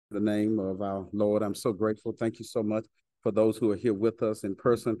the name of our Lord. I'm so grateful. Thank you so much for those who are here with us in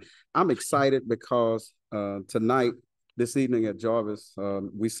person. I'm excited because tonight, this evening at Jarvis,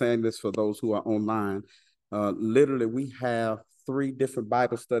 we sang this for those who are online. Literally, we have three different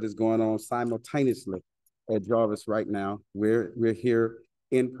Bible studies going on simultaneously at Jarvis right now. We're here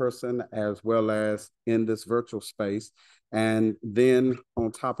in person as well as in this virtual space. And then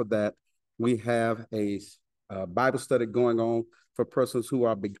on top of that, we have a Bible study going on for persons who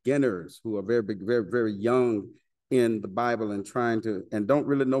are beginners, who are very young in the Bible and trying to, and don't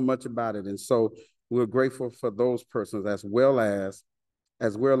really know much about it. And so we're grateful for those persons as well as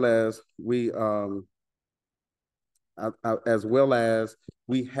we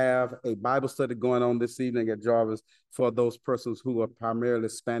have a Bible study going on this evening at Jarvis for those persons who are primarily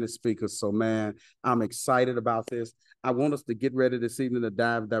Spanish speakers. So, man, I'm excited about this. I want us to get ready this evening to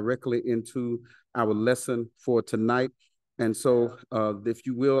dive directly into our lesson for tonight. And so, if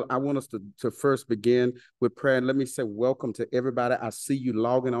you will, I want us to first begin with prayer. And let me say welcome to everybody. I see you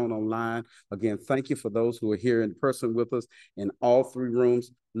logging on online. Again, thank you for those who are here in person with us in all three rooms.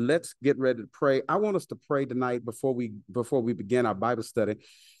 Let's get ready to pray. I want us to pray tonight before we begin our Bible study.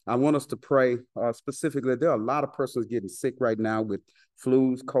 I want us to pray specifically. There are a lot of persons getting sick right now with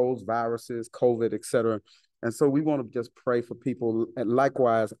flus, colds, viruses, COVID, etc. And so we want to just pray for people. And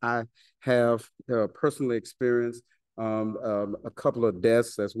likewise, I have personally experienced a couple of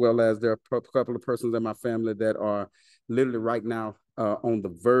deaths, as well as there are a couple of persons in my family that are literally right now on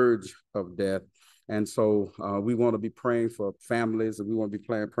the verge of death. And so we want to be praying for families, and we want to be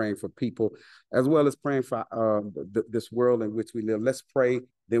praying for people, as well as praying for this world in which we live. Let's pray,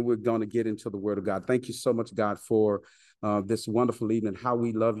 then we're going to get into the Word of God. Thank you so much, God, for this wonderful evening, how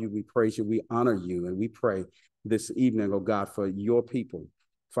we love you, we praise you, we honor you, and we pray this evening, oh God, for your people,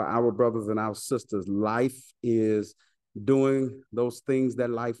 for our brothers and our sisters. Life is doing those things that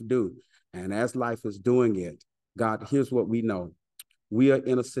life do. And as life is doing it, God, here's what we know. We are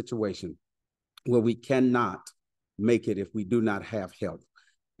in a situation where we cannot make it if we do not have help.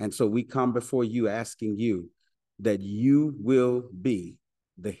 And so we come before you asking you that you will be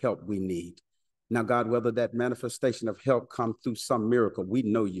the help we need. Now, God, whether that manifestation of help come through some miracle, we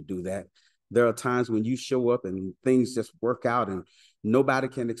know you do that. There are times when you show up and things just work out and nobody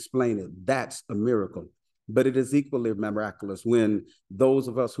can explain it. That's a miracle. But it is equally miraculous when those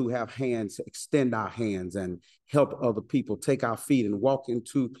of us who have hands extend our hands and help other people, take our feet and walk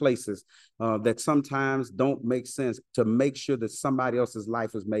into places that sometimes don't make sense, to make sure that somebody else's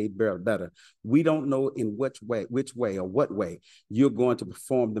life is made better. We don't know in which way or what way you're going to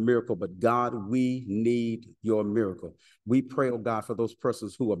perform the miracle, but God, we need your miracle. We pray, oh God, for those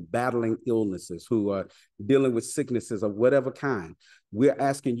persons who are battling illnesses, who are dealing with sicknesses of whatever kind. We're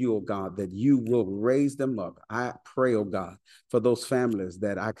asking you, oh God, that you will raise them up. I pray, oh God, for those families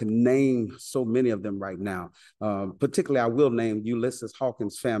that I can name so many of them right now. Particularly, I will name Ulysses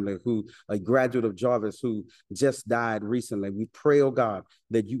Hawkins' family, who a graduate of Jarvis who just died recently. We pray, oh God,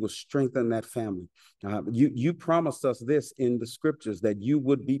 that you will strengthen that family. You promised us this in the scriptures, that you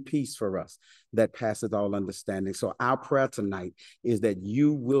would be peace for us that passeth all understanding. So our prayer tonight is that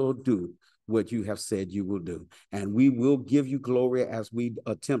you will do what you have said you will do. And we will give you glory as we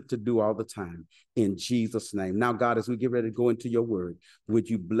attempt to do all the time in Jesus' name. Now, God, as we get ready to go into your word, would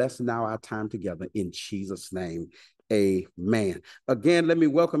you bless now our time together in Jesus' name? Amen. Again, let me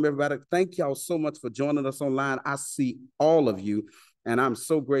welcome everybody. Thank y'all so much for joining us online. I see all of you, and I'm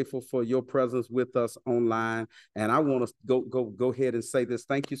so grateful for your presence with us online. And I want to go ahead and say this.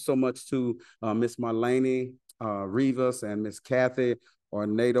 Thank you so much to Miss Marlene Rivas and Miss Kathy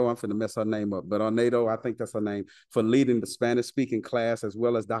Ornado. I'm going to mess her name up, but Ornado, I think that's her name, for leading the Spanish speaking class, as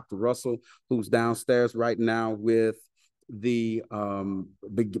well as Dr. Russell, who's downstairs right now with the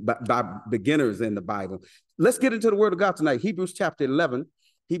beginners in the Bible. Let's get into the Word of God tonight. Hebrews chapter 11.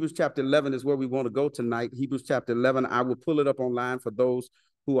 Hebrews chapter 11 is where we want to go tonight. Hebrews chapter 11. I will pull it up online for those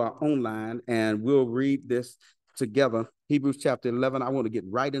who are online, and we'll read this together. Hebrews chapter 11. I want to get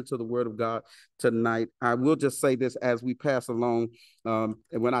right into the Word of God tonight. I will just say this as we pass along. And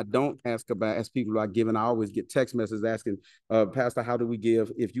when I don't ask people about giving, I always get text messages asking, Pastor, how do we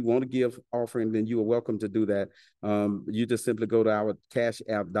give? If you want to give offering, then you are welcome to do that. You just simply go to our Cash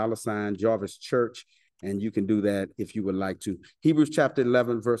App, $ Jarvis Church, and you can do that if you would like to. Hebrews chapter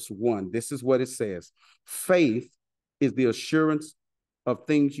 11, verse 1. This is what it says. Faith is the assurance of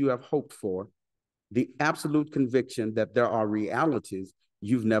things you have hoped for, the absolute conviction that there are realities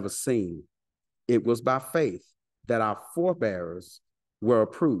you've never seen. It was by faith that our forebears were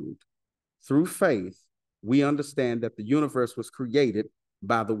approved. Through faith, we understand that the universe was created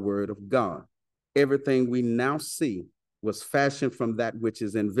by the word of God. Everything we now see was fashioned from that which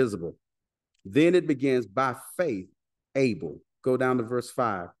is invisible. Then it begins by faith, Abel. Go down to verse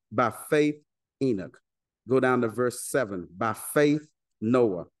 5. By faith, Enoch. Go down to verse 7. By faith,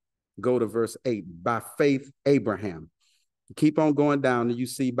 Noah. Go to verse 8. By faith, Abraham. Keep on going down and you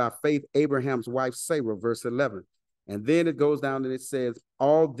see by faith, Abraham's wife, Sarah, verse 11. And then it goes down and it says,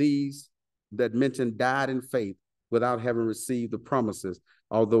 all these that mentioned died in faith without having received the promises,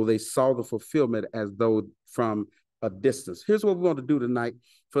 although they saw the fulfillment as though from a distance. Here's what we want to do tonight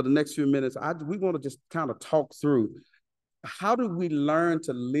for the next few minutes. We want to just kind of talk through how do we learn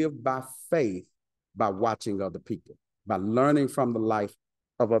to live by faith by watching other people, by learning from the life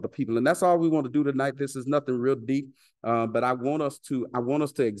of other people. And that's all we want to do tonight. This is nothing real deep, but I want us to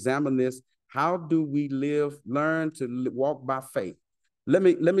examine this. How do we learn to walk by faith? Let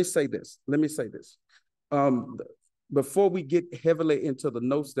me say this. Before we get heavily into the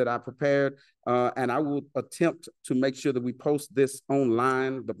notes that I prepared, and I will attempt to make sure that we post this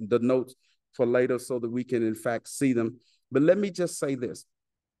online, the notes for later so that we can in fact see them. But let me just say this.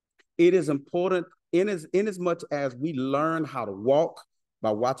 It is important in as much as we learn how to walk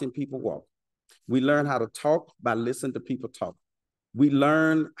by watching people walk. We learn how to talk by listening to people talk. We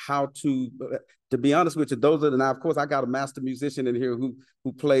learn how to be honest with you, now, of course, I got a master musician in here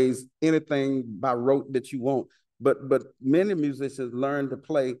who plays anything by rote that you want. But many musicians learn to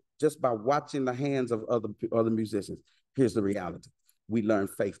play just by watching the hands of other musicians. Here's the reality. We learn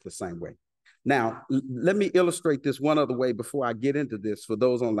faith the same way. Now, let me illustrate this one other way before I get into this for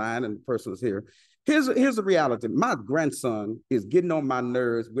those online and the person who's here. Here's the reality. My grandson is getting on my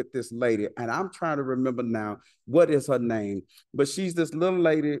nerves with this lady, and I'm trying to remember now what is her name. But she's this little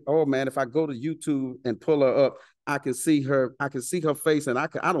lady. Oh man, if I go to YouTube and pull her up, I can see her face, and I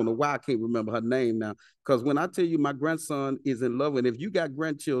don't know why I can't remember her name now. Because when I tell you my grandson is in love, and if you got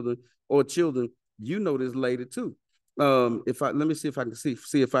grandchildren or children, you know this lady too. Let me see if I can see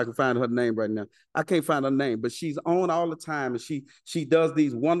if I can find her name right now. I can't find her name, but she's on all the time, and she does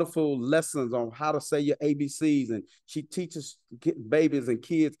these wonderful lessons on how to say your ABCs, and she teaches babies and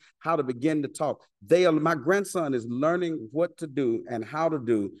kids how to begin to talk. My grandson is learning what to do and how to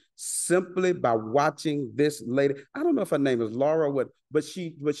do simply by watching this lady. I don't know if her name is Laura or what, but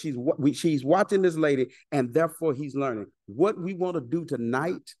she's watching this lady, and therefore he's learning. What we want to do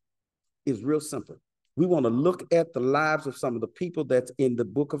tonight is real simple. We want to look at the lives of some of the people that's in the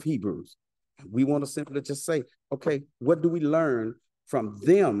book of Hebrews. We want to simply just say, okay, what do we learn from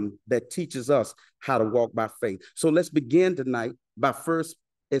them that teaches us how to walk by faith? So let's begin tonight by first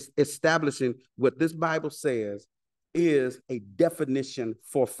establishing what this Bible says is a definition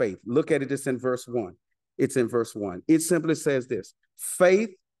for faith. Look at it. It's in verse 1. It's in verse 1. It simply says this: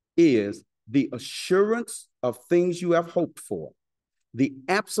 faith is the assurance of things you have hoped for, the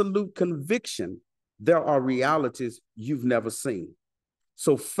absolute conviction there are realities you've never seen.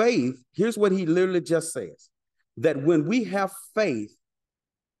 So faith, here's what he literally just says, that when we have faith,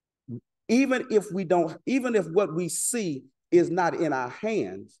 even if what we see is not in our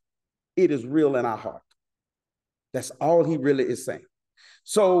hands, it is real in our heart. That's all he really is saying.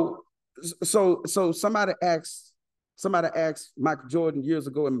 So somebody asked Michael Jordan years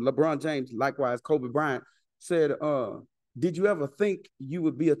ago, and LeBron James, likewise, Kobe Bryant, said, did you ever think you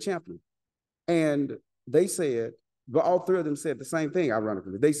would be a champion? And they said, but all three of them said the same thing,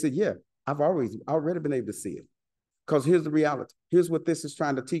 ironically. They said, yeah, I've already been able to see it. Because here's the reality. Here's what this is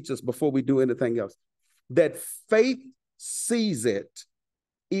trying to teach us before we do anything else. That faith sees it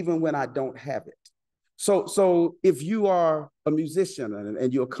even when I don't have it. So if you are a musician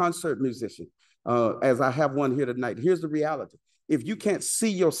and you're a concert musician, as I have one here tonight, here's the reality. If you can't see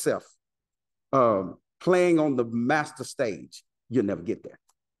yourself playing on the master stage, you'll never get there.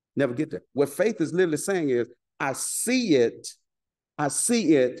 Never get there. What faith is literally saying is, I see it,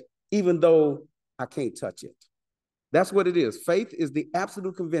 even though I can't touch it. That's what it is. Faith is the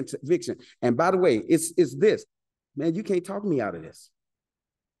absolute conviction. And by the way, it's this, man, you can't talk me out of this.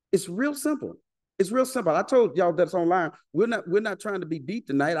 It's real simple. It's real simple. I told y'all that's online. We're not trying to be deep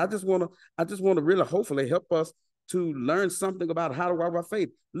tonight. I just want to really hopefully help us to learn something about how to walk by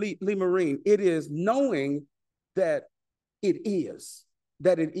faith. Lee Marine, it is knowing that it is.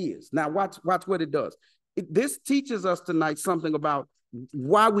 Now watch what it does. This teaches us tonight something about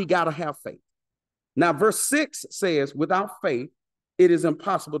why we got to have faith. Now, verse 6 says, without faith, it is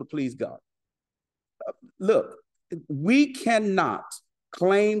impossible to please God. Look, we cannot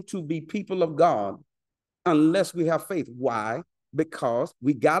claim to be people of God unless we have faith. Why? Because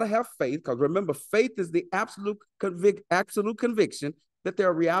we got to have faith, because remember, faith is the absolute conviction that there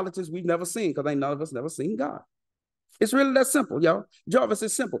are realities we've never seen, because none of us never seen God. It's really that simple, y'all. Jarvis,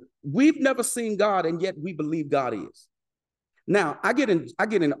 it's simple. We've never seen God, and yet we believe God is. Now, I get in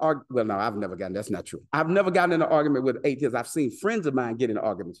well, no, I've never gotten, that's not true. I've never gotten in an argument with atheists. I've seen friends of mine get in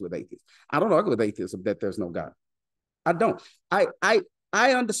arguments with atheists. I don't argue with atheists that there's no God. I don't.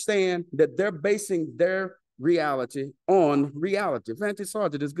 I understand that they're basing their reality on reality. Vanity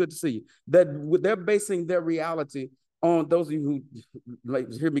Sergeant, it's good to see you. That they're basing their reality on, those of you who like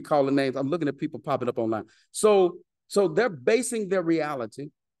hear me calling names, I'm looking at people popping up online. So they're basing their reality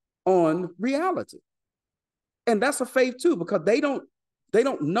on reality. And that's a faith too, because they don't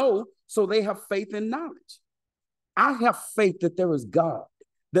know, so they have faith in knowledge. I have faith that there is God,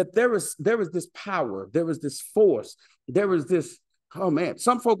 that there is this power, there is this force, there is this, oh man,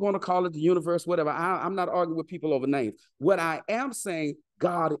 some folk want to call it the universe, whatever. I'm not arguing with people over names. What I am saying,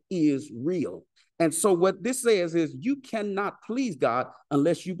 God is real. And so what this says is you cannot please God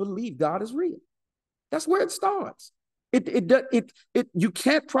unless you believe God is real. That's where it starts. You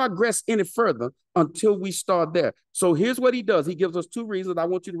can't progress any further until we start there. So here's what he does. He gives us two reasons. I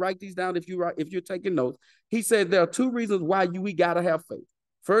want you to write these down if you're taking notes. He said there are two reasons why we got to have faith.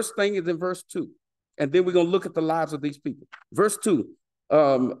 First thing is in verse 2. And then we're going to look at the lives of these people. Verse 2,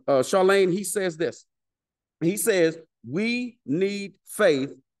 Charlene, he says this. He says, we need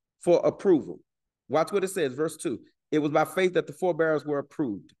faith for approval. Watch what it says, verse 2. It was by faith that the forebears were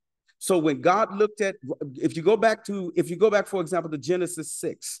approved. So when God looked at, if you go back, for example, to Genesis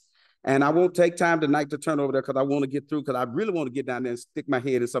 6, and I won't take time tonight to turn over there because I want to get through, because I really want to get down there and stick my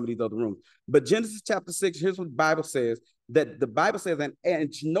head in some of these other rooms. But Genesis chapter 6, here's what the Bible says, that the Bible says,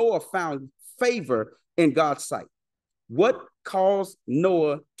 and Noah found favor in God's sight. What caused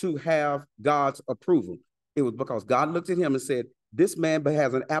Noah to have God's approval? It was because God looked at him and said, this man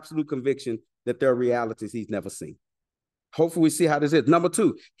has an absolute conviction that there are realities he's never seen. Hopefully we see how this is. Number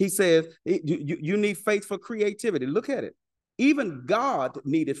 2, he says, you need faith for creativity. Look at it. Even God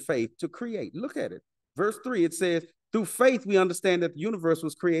needed faith to create. Look at it. Verse 3, it says, through faith, we understand that the universe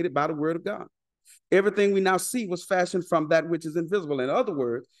was created by the word of God. Everything we now see was fashioned from that which is invisible. In other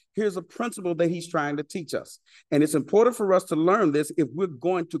words, here's a principle that he's trying to teach us. And it's important for us to learn this if we're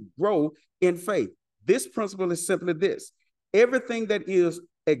going to grow in faith. This principle is simply this. Everything that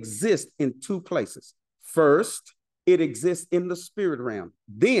exists in two places. First, it exists in the spirit realm.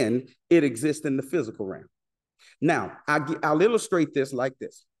 Then it exists in the physical realm. Now, I'll illustrate this like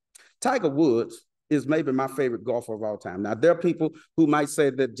this. Tiger Woods is maybe my favorite golfer of all time. Now, there are people who might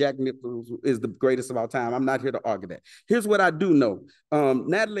say that Jack Nicklaus is the greatest of all time. I'm not here to argue that. Here's what I do know.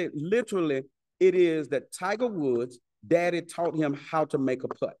 Natalie, literally, it is that Tiger Woods' daddy taught him how to make a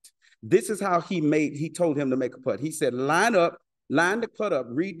putt. This is how he told him to make a putt. He said, line the putt up,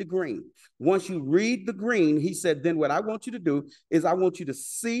 read the green. Once you read the green, he said, then what I want you to do is I want you to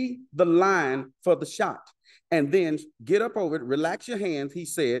see the line for the shot. And then get up over it, relax your hands, he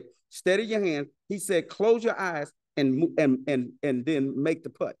said, steady your hands. He said, close your eyes and then make the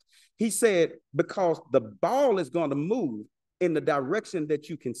putt. He said, because the ball is going to move in the direction that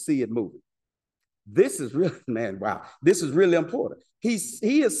you can see it moving. This is really, man, wow. This is really important. He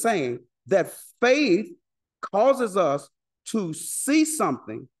is saying that faith causes us to see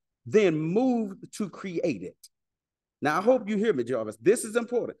something, then move to create it. Now, I hope you hear me, Jarvis. This is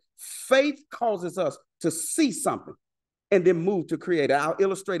important. Faith causes us to see something and then move to create it. I'll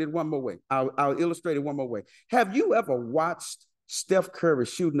illustrate it one more way. I'll illustrate it one more way. Have you ever watched Steph Curry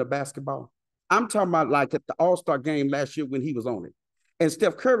shooting a basketball? I'm talking about like at the All-Star game last year when he was on it. And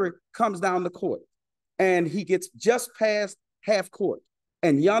Steph Curry comes down the court and he gets just past half court.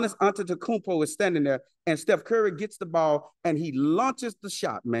 And Giannis Antetokounmpo is standing there, and Steph Curry gets the ball, and he launches the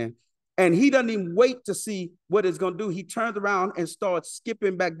shot, man. And he doesn't even wait to see what it's going to do. He turns around and starts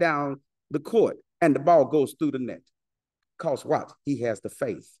skipping back down the court, and the ball goes through the net. Because what? He has the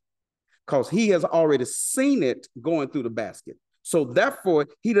faith. Because he has already seen it going through the basket. So therefore,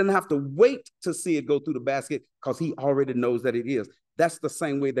 he doesn't have to wait to see it go through the basket because he already knows that it is. That's the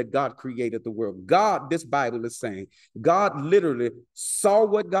same way that God created the world. God, this Bible is saying, God literally saw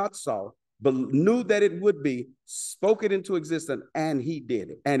what God saw, but knew that it would be, spoke it into existence, and he did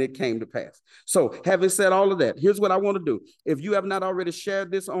it, and it came to pass. So having said all of that, here's what I want to do. If you have not already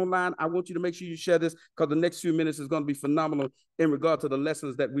shared this online, I want you to make sure you share this because the next few minutes is going to be phenomenal in regard to the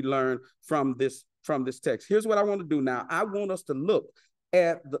lessons that we learned from this text. Here's what I want to do now. I want us to look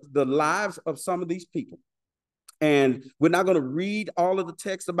at the lives of some of these people. And we're not going to read all of the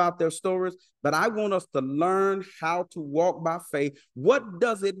text about their stories, but I want us to learn how to walk by faith. What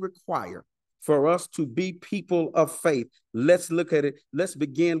does it require for us to be people of faith? Let's look at it. Let's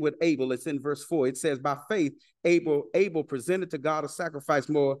begin with Abel. It's in verse 4. It says, by faith, Abel presented to God a sacrifice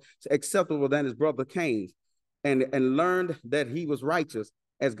more acceptable than his brother Cain's, and learned that he was righteous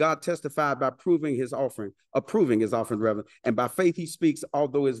as God testified by approving his offering rather. And by faith he speaks,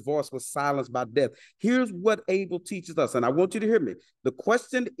 although his voice was silenced by death. Here's what Abel teaches us, and I want you to hear me. The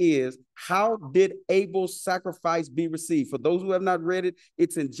question is, how did Abel's sacrifice be received? For those who have not read it,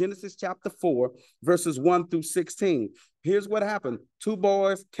 it's in Genesis chapter 4, verses 1 through 16. Here's what happened. Two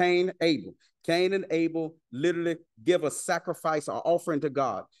boys, Cain, Abel. Cain and Abel literally give a sacrifice or offering to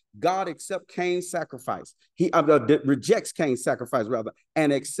God. God accepts Cain's sacrifice. He rejects Cain's sacrifice, rather,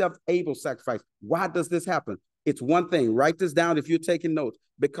 and accepts Abel's sacrifice. Why does this happen? It's one thing. Write this down if you're taking notes.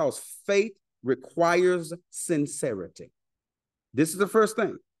 Because faith requires sincerity. This is the first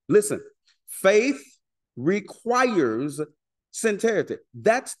thing. Listen, faith requires sincerity.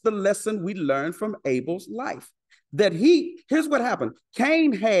 That's the lesson we learned from Abel's life. Here's what happened.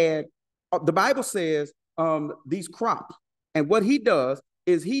 Cain had, the Bible says, these crops. And what he does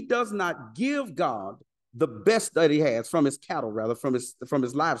is he does not give God the best that he has from his cattle, rather, from his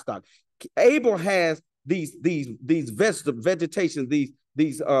livestock. Abel has these vegetation,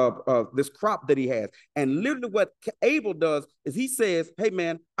 this crop that he has. And literally what Abel does is he says, hey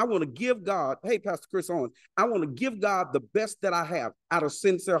man, I want to give God, hey Pastor Chris Owens, I want to give God the best that I have out of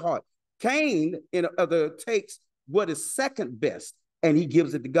sincere heart. Cain takes what is second best and he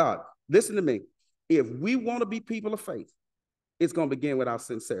gives it to God. Listen to me. If we want to be people of faith, it's going to begin with our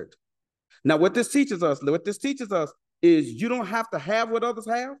sincerity. Now, what this teaches us is you don't have to have what others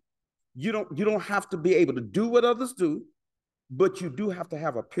have. You don't have to be able to do what others do, but you do have to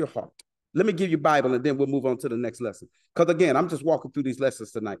have a pure heart. Let me give you Bible and then we'll move on to the next lesson. Because again, I'm just walking through these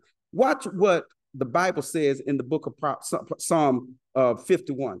lessons tonight. Watch what the Bible says in the book of Psalm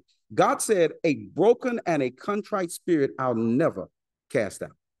 51. God said, a broken and a contrite spirit I'll never cast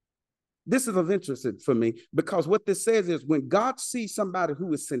out. This is of interest for me because what this says is when God sees somebody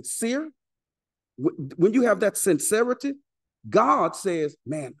who is sincere, when you have that sincerity, God says,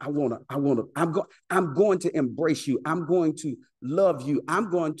 man, I'm going to embrace you. I'm going to love you. I'm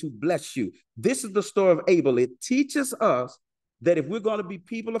going to bless you. This is the story of Abel. It teaches us that if we're going to be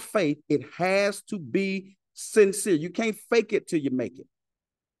people of faith, it has to be sincere. You can't fake it till you make it.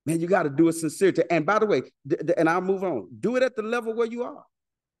 Man, you got to do it sincerely. And by the way, and I'll move on. Do it at the level where you are.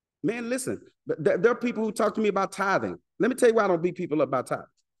 Man, listen, there are people who talk to me about tithing. Let me tell you why I don't beat people up about tithing.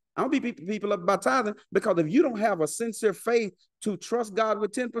 I don't beat people up about tithing because if you don't have a sincere faith to trust God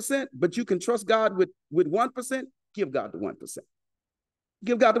with 10%, but you can trust God with 1%, give God the 1%.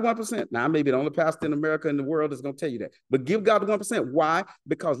 Give God the 1%. Now, I may be the only pastor in America and the world that's going to tell you that, but give God the 1%. Why?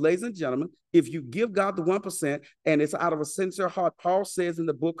 Because, ladies and gentlemen, if you give God the 1% and it's out of a sincere heart, Paul says in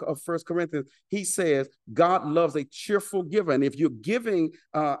the book of 1 Corinthians, he says, God loves a cheerful giver. And if you're giving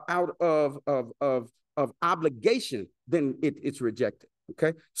out of obligation, then it's rejected.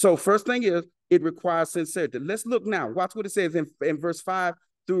 Okay. So first thing is it requires sincerity. Let's look now. Watch what it says in verse 5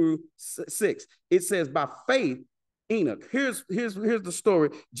 through 6. It says, by faith, Enoch. Here's the story.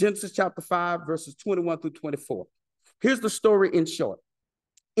 Genesis chapter 5, verses 21 through 24. Here's the story in short.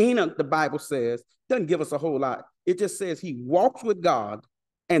 Enoch, the Bible says, doesn't give us a whole lot. It just says he walked with God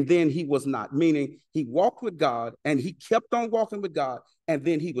and then he was not, meaning he walked with God and he kept on walking with God and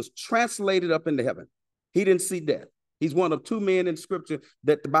then he was translated up into heaven. He didn't see death. He's one of two men in scripture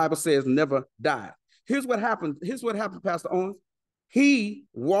that the Bible says never died. Here's what happened. Here's what happened, Pastor Owens. He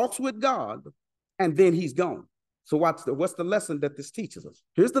walks with God and then he's gone. So what's the lesson that this teaches us?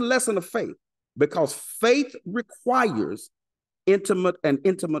 Here's the lesson of faith, because faith requires an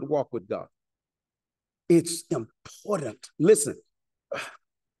intimate walk with God. It's important. Listen,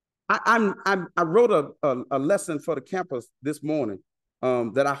 I wrote a lesson for the campus this morning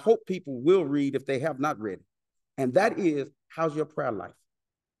that I hope people will read if they have not read it. And that is, how's your prayer life?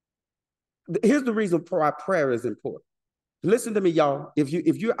 Here's the reason why prayer is important. Listen to me, y'all. If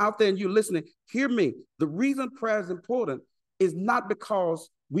you're out there and you're listening, hear me. The reason prayer is important is not because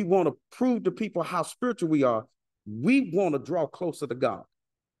we want to prove to people how spiritual we are. We want to draw closer to God.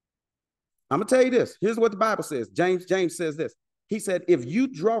 I'm going to tell you this. Here's what the Bible says. James says this. He said, if you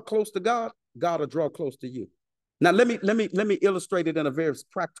draw close to God, God will draw close to you. Now, let me illustrate it in a very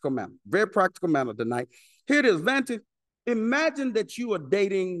practical manner tonight. Here it is, Vanti. Imagine that you are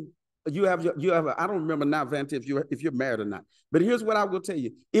dating. You have I don't remember now, Vanti, if you're married or not. But here's what I will tell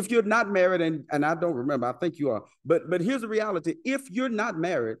you. If you're not married, and I don't remember, I think you are. But here's the reality. If you're not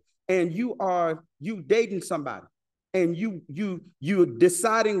married and you dating somebody and you're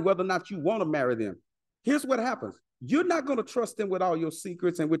deciding whether or not you want to marry them, here's what happens. You're not going to trust them with all your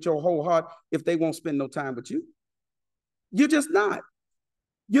secrets and with your whole heart if they won't spend no time with you. You're just not.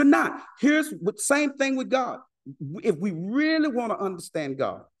 You're not. Here's the same thing with God. If we really want to understand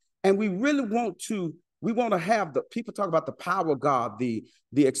God, and we really want to We want to have people talk about the power of God, the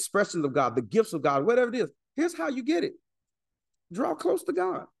expressions of God, the gifts of God, whatever it is. Here's how you get it. Draw close to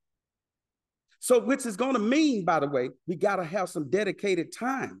God. So which is going to mean, by the way, we got to have some dedicated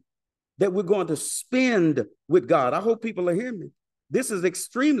time that we're going to spend with God. I hope people are hearing me. This is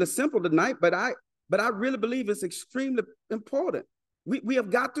extremely simple tonight, but I really believe it's extremely important. We have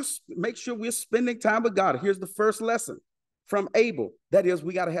got to make sure we're spending time with God. Here's the first lesson from Abel. That is,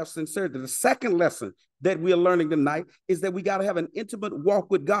 we got to have sincerity. The second lesson that we are learning tonight is that we got to have an intimate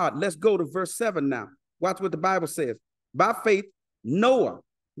walk with God. Let's go to verse 7 now. Watch what the Bible says. By faith, Noah.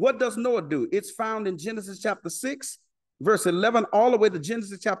 What does Noah do? It's found in Genesis chapter 6, verse 11, all the way to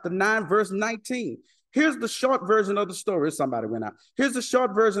Genesis chapter 9, verse 19. Here's the short version of the story. Somebody went out. Here's the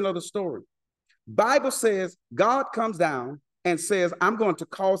short version of the story. Bible says God comes down and says, I'm going to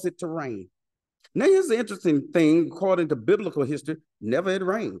cause it to rain. Now, here's the interesting thing. According to biblical history, never had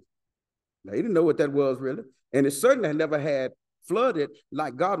rained. They didn't know what that was really. And it certainly never had flooded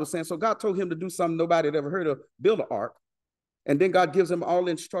like God was saying. So God told him to do something nobody had ever heard of, build an ark. And then God gives him all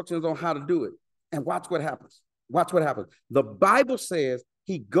the instructions on how to do it. And watch what happens. Watch what happens. The Bible says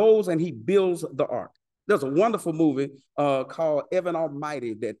he goes and he builds the ark. There's a wonderful movie called Evan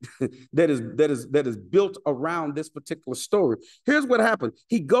Almighty that is built around this particular story. Here's what happens.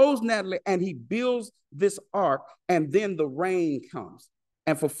 He goes, Natalie, and he builds this ark, and then the rain comes.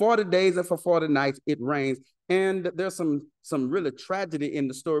 And for 40 days and for 40 nights, it rains. And there's some really tragedy in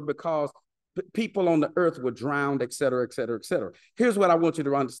the story because people on the earth were drowned, et cetera, et cetera, et cetera. Here's what I want you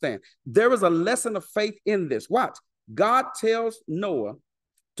to understand. There is a lesson of faith in this. Watch. God tells Noah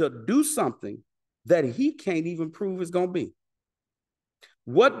to do something that he can't even prove is going to be.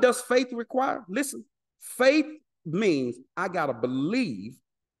 What does faith require? Listen, faith means I got to believe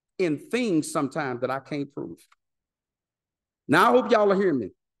in things sometimes that I can't prove. Now, I hope y'all are hearing me,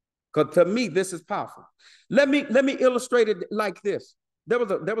 because to me, this is powerful. Let me illustrate it like this. There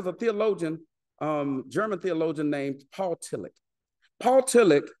was a theologian, German theologian named Paul Tillich. Paul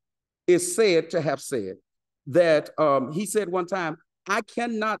Tillich is said to have said that he said one time, I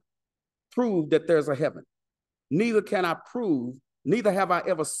cannot prove that there's a heaven. Neither have I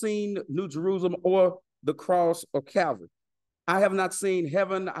ever seen New Jerusalem or the cross or Calvary. I have not seen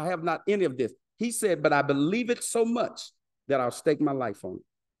heaven. I have not any of this. He said, but I believe it so much that I'll stake my life on it.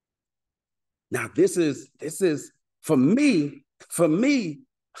 Now, this is for me,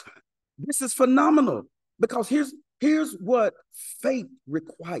 this is phenomenal, because here's what faith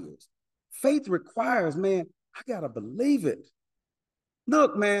requires. Faith requires, man, I got to believe it.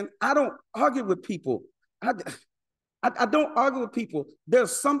 Look, man, I don't argue with people. I don't argue with people.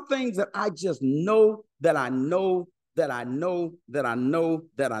 There's some things that I just know that I know that I know that I know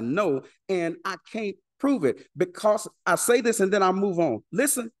that I know, and I can't prove it, because I say this and then I'll move on.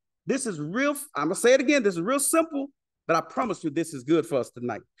 Listen, this is real. I'm going to say it again. This is real simple, but I promise you this is good for us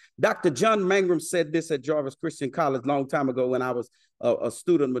tonight. Dr. John Mangrum said this at Jarvis Christian College a long time ago when I was a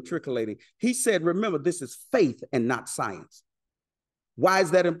student matriculating. He said, remember, this is faith and not science. Why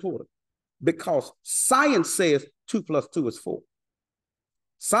is that important? Because science says 2 + 2 is 4.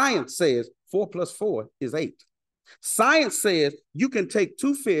 Science says 4 + 4 is 8. Science says you can take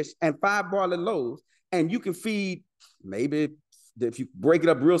 2 fish and 5 barley loaves, and you can feed, maybe if you break it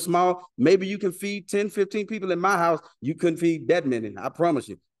up real small, maybe you can feed 10, 15 people. In my house, you couldn't feed that many, I promise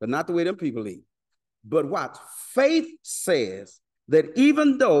you, but not the way them people eat. But watch, faith says that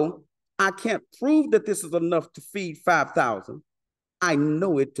even though I can't prove that this is enough to feed 5,000, I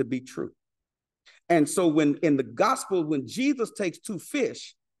know it to be true. And so when in the gospel, when Jesus takes 2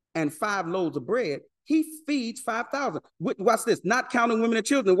 fish and 5 loaves of bread, he feeds 5,000. Watch this, not counting women and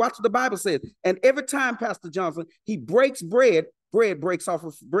children. Watch what the Bible says. And every time, Pastor Johnson, he breaks bread, bread breaks off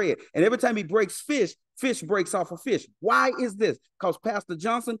of bread. And every time he breaks fish, fish breaks off of fish. Why is this? Because, Pastor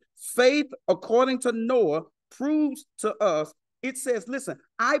Johnson, faith, according to Noah, proves to us, it says, listen,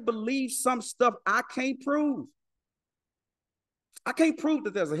 I believe some stuff I can't prove. I can't prove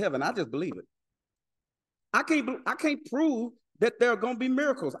that there's a heaven. I just believe it. I can't prove that there are going to be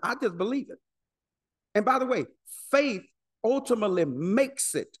miracles. I just believe it. And by the way, faith ultimately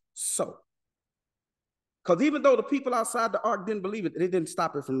makes it so. Because even though the people outside the ark didn't believe it, they didn't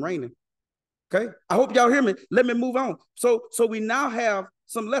stop it from raining. Okay? I hope y'all hear me. Let me move on. So we now have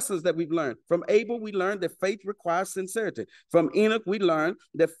some lessons that we've learned. From Abel, we learned that faith requires sincerity. From Enoch, we learned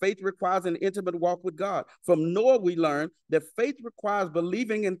that faith requires an intimate walk with God. From Noah, we learned that faith requires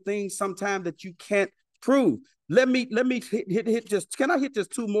believing in things sometimes that you can't prove. Let me hit just, can I hit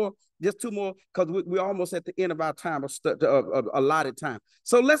just 2 more Just two more, because we're almost at the end of our time of allotted time.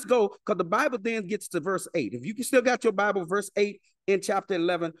 So let's go, because the Bible then gets to verse 8. If you can still got your Bible, verse 8 in chapter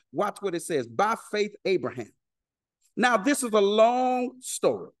 11, watch what it says. By faith, Abraham. Now, this is a long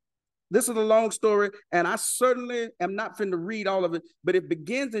story. This is a long story, and I certainly am not finna read all of it, but it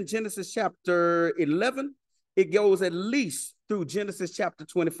begins in Genesis chapter 11. It goes at least through Genesis chapter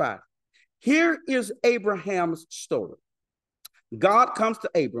 25. Here is Abraham's story. God comes to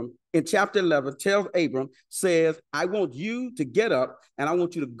Abram in chapter 11, tells Abram, says, I want you to get up, and I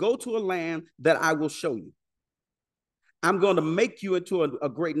want you to go to a land that I will show you. I'm going to make you into a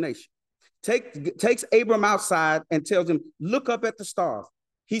great nation. Takes Abram outside and tells him, look up at the stars.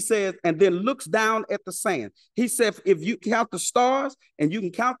 He says, and then looks down at the sand. He said, if you count the stars and you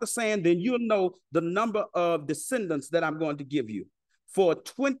can count the sand, then you'll know the number of descendants that I'm going to give you. For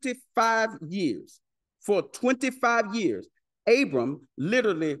 25 years, Abram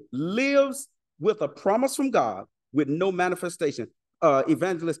literally lives with a promise from God with no manifestation.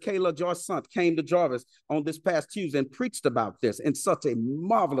 Evangelist Kayla Joyce Sant came to Jarvis on this past Tuesday and preached about this in such a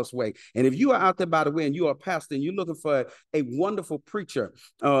marvelous way. And if you are out there, by the way, and you are a pastor and you're looking for a wonderful preacher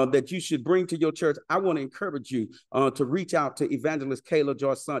that you should bring to your church, I want to encourage you to reach out to Evangelist Kayla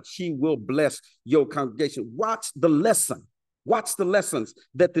Joyce Sant. She will bless your congregation. Watch the lesson. Watch the lessons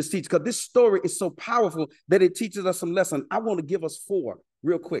that this teaches, because this story is so powerful that it teaches us some lessons. I want to give us four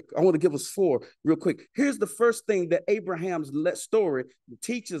real quick. Here's the first thing that Abraham's story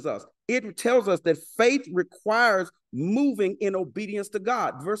teaches us. It tells us that faith requires moving in obedience to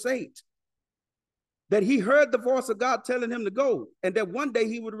God. Verse 8, that he heard the voice of God telling him to go, and that one day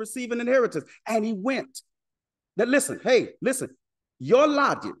he would receive an inheritance, and he went. Now listen, your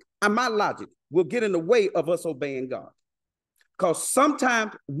logic and my logic will get in the way of us obeying God. Because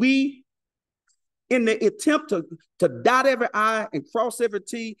sometimes we, in the attempt to dot every I and cross every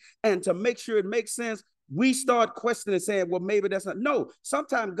T and to make sure it makes sense, we start questioning and saying, well, maybe that's not. No,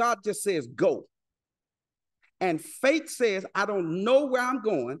 sometimes God just says, go. And faith says, I don't know where I'm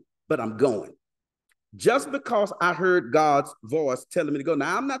going, but I'm going. Just because I heard God's voice telling me to go.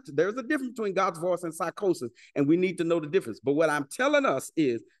 Now, there's a difference between God's voice and psychosis, and we need to know the difference. But what I'm telling us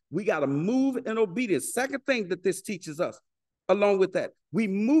is we got to move in obedience. Second thing that this teaches us, along with that, we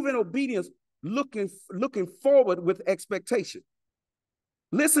move in obedience, looking forward with expectation.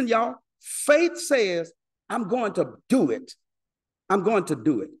 Listen, y'all, faith says, I'm going to do it.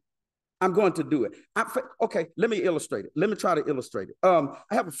 Okay, let me illustrate it. Let me try to illustrate it. I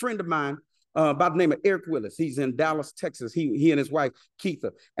have a friend of mine by the name of Eric Willis. He's in Dallas, Texas. He and his wife,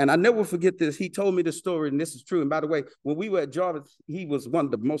 Keitha. And I never forget this. He told me the story, and this is true. And by the way, when we were at Jarvis, he was one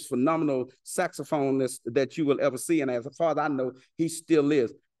of the most phenomenal saxophonists that you will ever see. And as far as I know, he still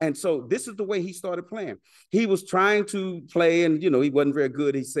is. And so this is the way he started playing. He was trying to play, and, he wasn't very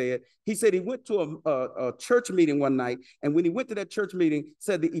good, he said. He said he went to a church meeting one night, and when he went to that church meeting,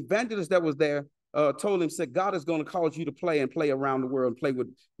 said the evangelist that was there told him, said, God is going to cause you to play around the world and play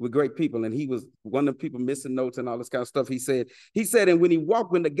with great people. And he was one of the people missing notes and all this kind of stuff. He said, and when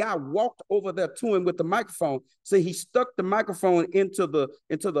the guy walked over there to him with the microphone, he stuck the microphone into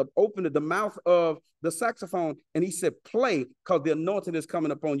the mouth of the saxophone. And he said, play, because the anointing is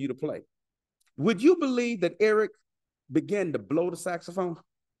coming upon you to play. Would you believe that Eric began to blow the saxophone?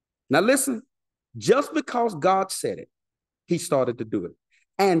 Now listen, just because God said it, he started to do it,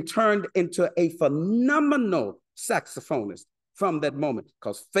 and turned into a phenomenal saxophonist from that moment.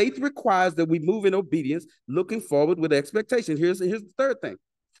 Because faith requires that we move in obedience, looking forward with expectation. Here's the third thing.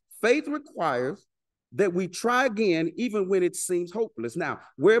 Faith requires that we try again, even when it seems hopeless. Now,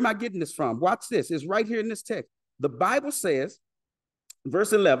 where am I getting this from? Watch this. It's right here in this text. The Bible says,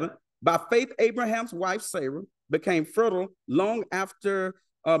 verse 11, by faith, Abraham's wife, Sarah, became fertile long after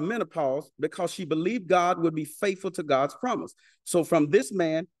menopause, because she believed God would be faithful to God's promise. So from this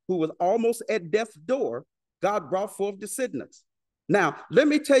man who was almost at death's door, God brought forth descendants. Now, let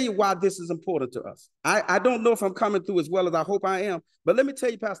me tell you why this is important to us. I don't know if I'm coming through as well as I hope I am, but let me tell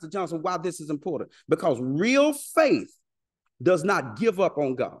you, Pastor Johnson, why this is important. Because real faith does not give up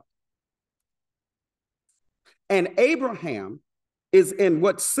on God. And Abraham is in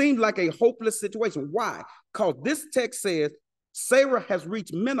what seemed like a hopeless situation. Why? Because this text says Sarah has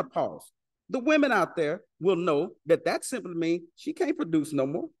reached menopause. The women out there will know that simply means she can't produce no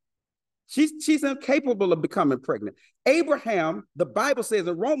more. She's incapable of becoming pregnant. Abraham, the Bible says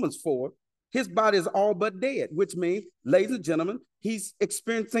in Romans 4, his body is all but dead, which means, ladies and gentlemen, he's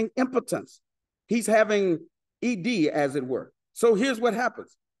experiencing impotence. He's having ED, as it were. So here's what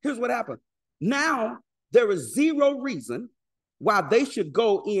happens. Now, there is zero reason why they should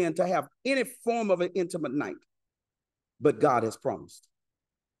go in to have any form of an intimate night. But God has promised.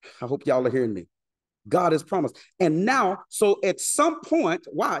 I hope y'all are hearing me. God has promised. And now, so at some point,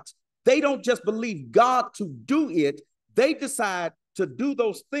 watch, they don't just believe God to do it. They decide to do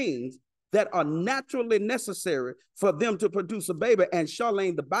those things that are naturally necessary for them to produce a baby. And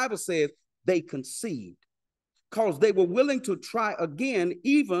Charlene, the Bible says they conceived because they were willing to try again,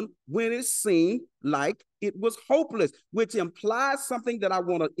 even when it seemed like it was hopeless, which implies something that I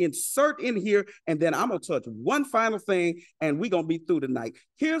want to insert in here. And then I'm going to touch one final thing and we're going to be through tonight.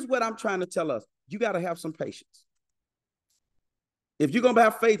 Here's what I'm trying to tell us. You got to have some patience. If you're going to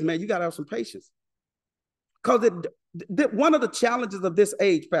have faith, man, you got to have some patience. Because one of the challenges of this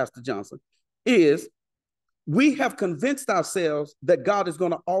age, Pastor Johnson, is we have convinced ourselves that God is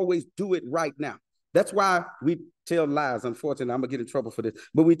going to always do it right now. That's why we tell lies. Unfortunately, I'm going to get in trouble for this.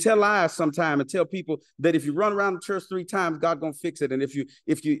 But we tell lies sometimes and tell people that if you run around the church 3 times, God going to fix it. And if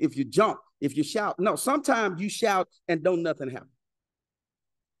you jump, if you shout. No, sometimes you shout and don't nothing happen.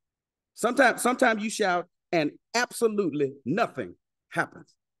 Sometimes you shout and absolutely nothing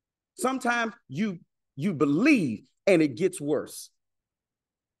happens. Sometimes you believe and it gets worse.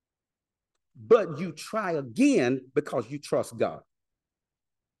 But you try again because you trust God.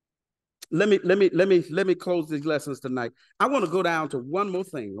 Let me close these lessons tonight. I want to go down to one more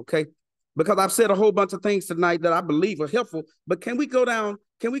thing, okay? Because I've said a whole bunch of things tonight that I believe are helpful, but can we go down,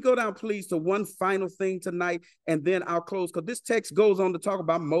 please, to one final thing tonight, and then I'll close, because this text goes on to talk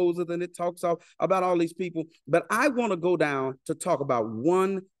about Moses, and it talks about all these people, but I want to go down to talk about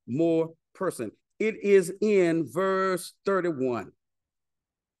one more person. It is in verse 31.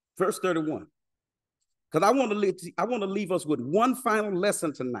 Verse 31. Because I want to leave us with one final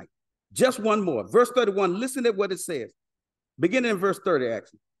lesson tonight. Just one more. Verse 31, listen to what it says. Beginning in verse 30,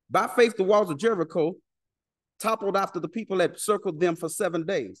 actually. By faith, the walls of Jericho toppled after the people had circled them for 7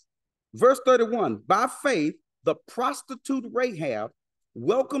 days. Verse 31, by faith, the prostitute Rahab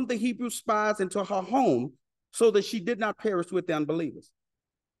welcomed the Hebrew spies into her home so that she did not perish with the unbelievers.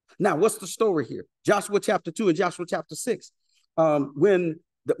 Now, what's the story here? Joshua chapter 2 and Joshua chapter 6. When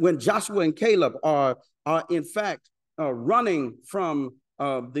Joshua and Caleb are in fact running from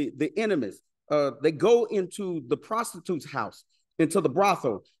the enemies, they go into the prostitute's house, into the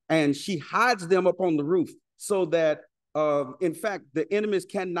brothel, and she hides them up on the roof so that, in fact, the enemies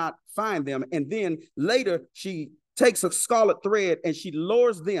cannot find them. And then later, she takes a scarlet thread and she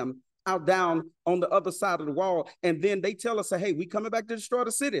lures them out down on the other side of the wall. And then they tell us, hey, we coming back to destroy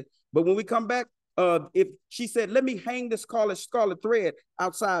the city. But when we come back, if she said, let me hang this scarlet thread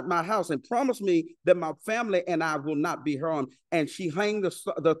outside my house and promise me that my family and I will not be harmed. And she hung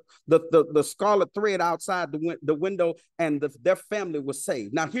the scarlet thread outside the window, and their family was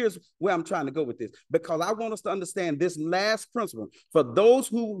saved. Now, here's where I'm trying to go with this, because I want us to understand this last principle. For those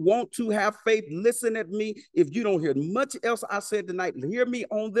who want to have faith, listen at me. If you don't hear much else I said tonight, hear me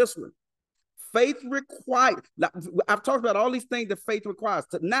on this one. Faith requires, I've talked about all these things that faith requires.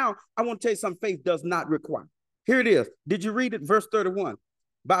 Now, I want to tell you something faith does not require. Here it is. Did you read it? Verse 31.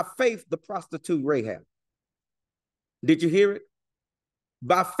 By faith, the prostitute Rahab. Did you hear it?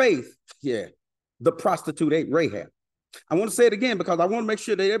 By faith, yeah, the prostitute Rahab. I want to say it again because I want to make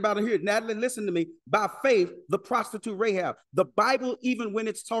sure that everybody here, Natalie, listen to me. By faith, the prostitute Rahab. The Bible, even when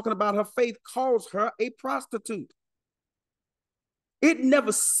it's talking about her faith, calls her a prostitute. It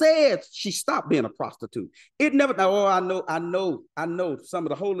never said she stopped being a prostitute. It never, oh, I know some of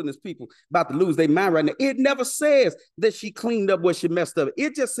the holiness people about to lose their mind right now. It never says that she cleaned up what she messed up.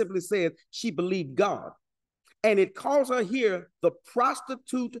 It just simply says she believed God. And it calls her here the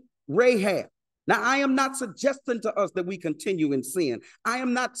prostitute Rahab. Now, I am not suggesting to us that we continue in sin. I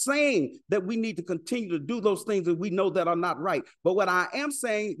am not saying that we need to continue to do those things that we know that are not right. But what I am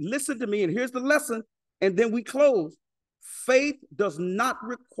saying, listen to me, and here's the lesson, and then we close. Faith does not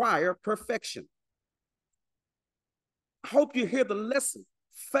require perfection. I hope you hear the lesson.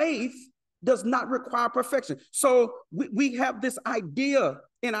 Faith does not require perfection. So we have this idea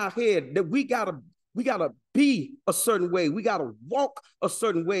in our head that we gotta be a certain way. We gotta walk a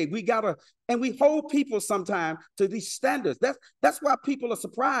certain way. And we hold people sometimes to these standards. That's why people are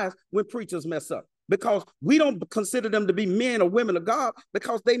surprised when preachers mess up, because we don't consider them to be men or women of God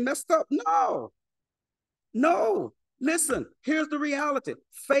because they messed up. No. Listen, here's the reality.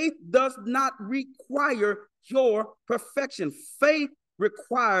 Faith does not require your perfection. Faith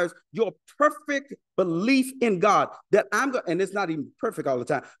requires your perfect belief in God that and it's not even perfect all the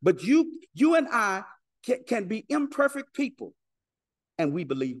time, but you and I can be imperfect people and we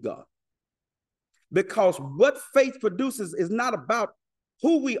believe God. Because what faith produces is not about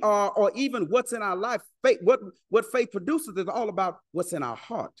who we are or even what's in our life. What faith produces is all about what's in our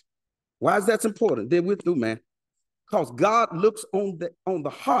heart. Why is that important? Then we're through, man. Because God looks on the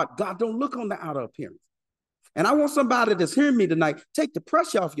heart. God don't look on the outer appearance. And I want somebody that's hearing me tonight, take the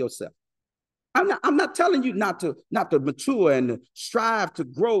pressure off yourself. I'm not telling you not to mature and strive to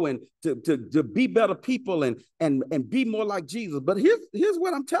grow and to be better people and be more like Jesus. But here's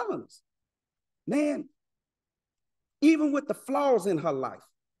what I'm telling us. Man, even with the flaws in her life,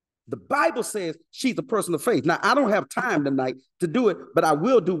 the Bible says she's a person of faith. Now, I don't have time tonight to do it, but I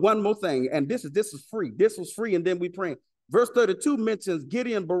will do one more thing. And this is free. This was free, and then we pray. Verse 32 mentions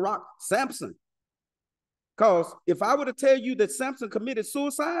Gideon, Barak, Samson. Because if I were to tell you that Samson committed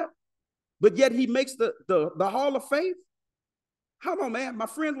suicide, but yet he makes the hall of faith, hold on, man. My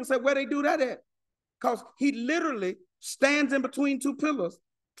friends will say, where they do that at? Because he literally stands in between two pillars,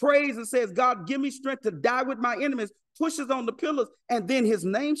 prays and says, God, give me strength to die with my enemies, pushes on the pillars, and then his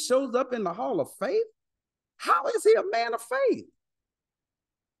name shows up in the hall of faith. How is he a man of faith?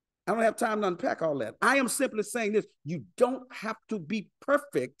 I don't have time to unpack all that. I am simply saying this. You don't have to be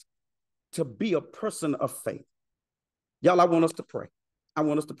perfect to be a person of faith. Y'all, I want us to pray. I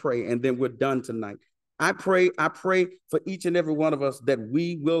want us to pray, and then we're done tonight. I pray for each and every one of us that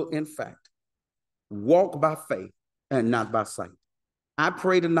we will, in fact, walk by faith and not by sight. I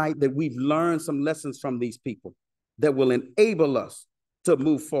pray tonight that we've learned some lessons from these people that will enable us to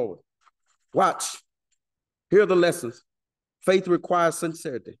move forward. Watch. Here are the lessons. Faith requires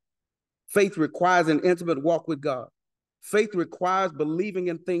sincerity. Faith requires an intimate walk with God. Faith requires believing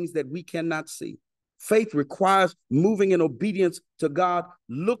in things that we cannot see. Faith requires moving in obedience to God,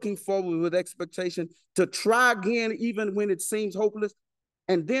 looking forward with expectation, to try again even when it seems hopeless.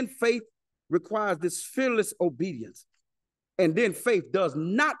 And then faith requires this fearless obedience. And then faith does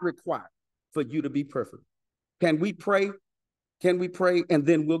not require for you to be perfect. Can we pray? Can we pray? And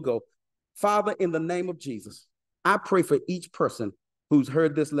then we'll go. Father, in the name of Jesus, I pray for each person who's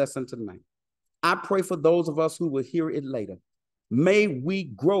heard this lesson tonight. I pray for those of us who will hear it later. May we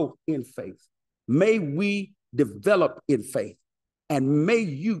grow in faith. May we develop in faith, and may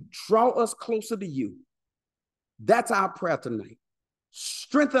you draw us closer to you. That's our prayer tonight.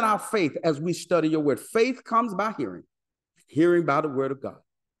 Strengthen our faith as we study your word. Faith comes by hearing, hearing by the word of God.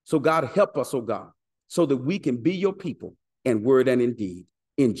 So God, help us, oh God, so that we can be your people in word and in deed.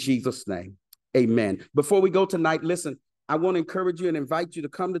 In Jesus' name, amen. Before we go tonight, listen, I want to encourage you and invite you to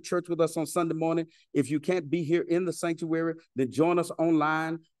come to church with us on Sunday morning. If you can't be here in the sanctuary, then join us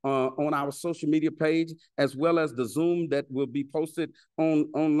online on our social media page, as well as the Zoom that will be posted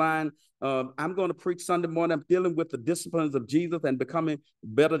online. I'm going to preach Sunday morning. I'm dealing with the disciplines of Jesus and becoming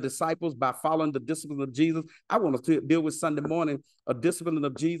better disciples by following the disciplines of Jesus. I want to deal with Sunday morning a discipline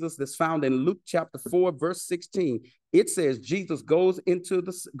of Jesus that's found in Luke chapter 4, verse 16. It says Jesus goes into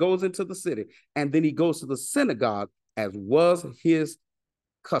the city, and then he goes to the synagogue, as was his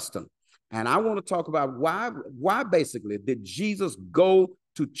custom. And I want to talk about why basically did Jesus go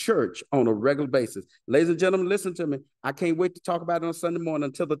to church on a regular basis. Ladies and gentlemen, listen to me. I can't wait to talk about it on Sunday morning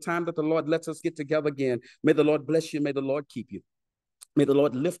until the time that the Lord lets us get together again. May the Lord bless you. May the Lord keep you. May the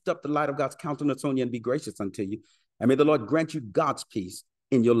Lord lift up the light of God's countenance on you and be gracious unto you. And may the Lord grant you God's peace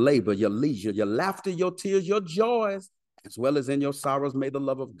in your labor, your leisure, your laughter, your tears, your joys, as well as in your sorrows. May the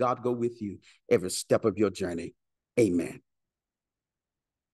love of God go with you every step of your journey. Amen.